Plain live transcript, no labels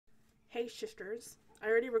Hey shifters. I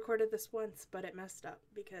already recorded this once, but it messed up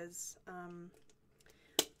because I'm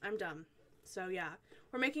dumb. So yeah,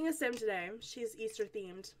 we're making a sim today. She's Easter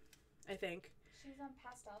themed, I think. She's on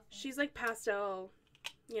pastel. She's like pastel,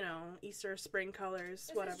 you know, Easter spring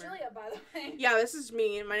colors, whatever. This is Julia, by the way. Yeah, this is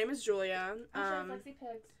me. My name is Julia.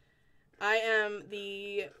 lexipixyt. I am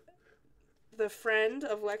the friend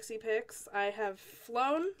of lexipixyt. I have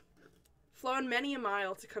flown many a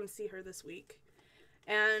mile to come see her this week.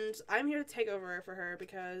 And I'm here to take over for her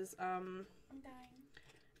because, I'm dying.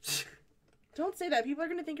 Don't say that. People are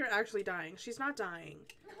going to think you're actually dying. She's not dying.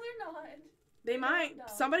 No, they're not. They might. No.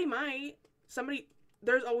 Somebody might.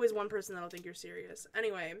 There's always one person that'll think you're serious.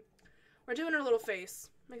 Anyway, we're doing her little face.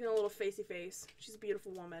 Making a little facey face. She's a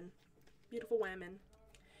beautiful woman. Beautiful woman.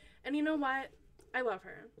 And you know what? I love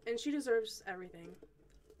her. And she deserves everything.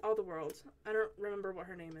 All the world. I don't remember what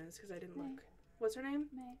her name is because I didn't look. What's her name?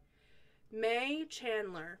 May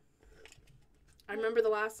Chandler. I remember the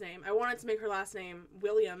last name. I wanted to make her last name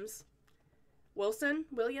Williams. Wilson?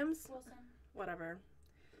 Williams? Wilson. Whatever.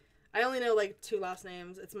 I only know like 2 last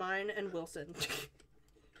names. It's mine and Wilson.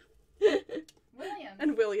 Williams.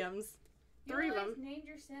 And Williams. You 3 of them. You named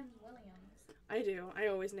your Sims Williams. I do. I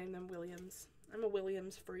always name them Williams. I'm a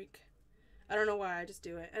Williams freak. I don't know why. I just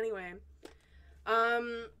do it. Anyway.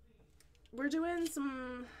 We're doing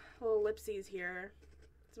some little lipsies here.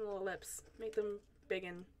 Some little lips. Make them big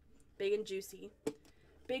and juicy.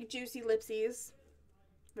 Big juicy lipsies.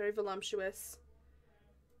 Very voluptuous.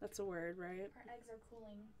 That's a word, right? Our eggs are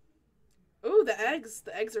cooling. Ooh, the eggs.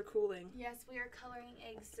 The eggs are cooling. Yes, we are coloring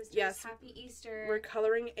eggs, sisters. Yes. Happy Easter. We're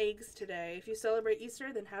coloring eggs today. If you celebrate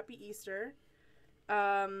Easter, then happy Easter.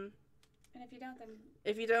 And if you don't, then...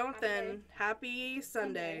 If you don't, then happy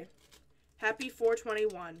Sunday. Happy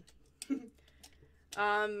 421.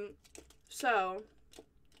 So...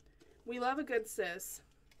 We love a good sis,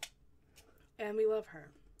 and we love her.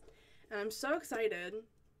 And I'm so excited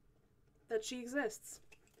that she exists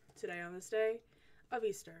today on this day of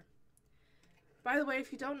Easter. By the way,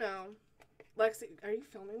 if you don't know, Lexi, are you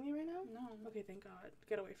filming me right now? No. Okay, thank God.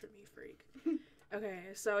 Get away from me, freak.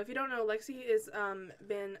 Okay, so if you don't know, Lexi is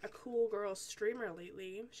been a cool girl streamer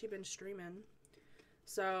lately. She's been streaming.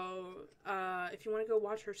 So, if you want to go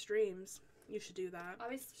watch her streams, you should do that. I'll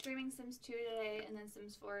be streaming Sims 2 today, and then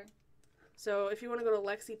Sims 4. So if you want to go to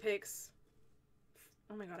lexipix,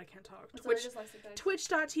 oh my God, I can't talk.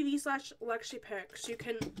 Twitch.tv/lexipix. You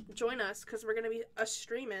can join us because we're going to be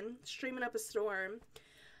streaming up a storm.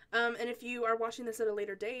 And if you are watching this at a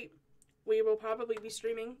later date, we will probably be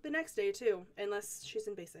streaming the next day too. Unless she's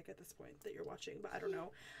in basic at this point that you're watching, but I don't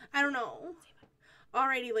know.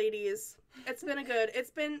 Alrighty, ladies. It's been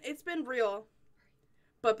it's been real.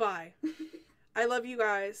 But bye. I love you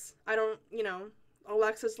guys.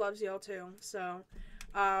 Alexis loves y'all too. So,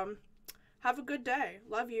 have a good day.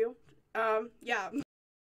 Love you. Yeah.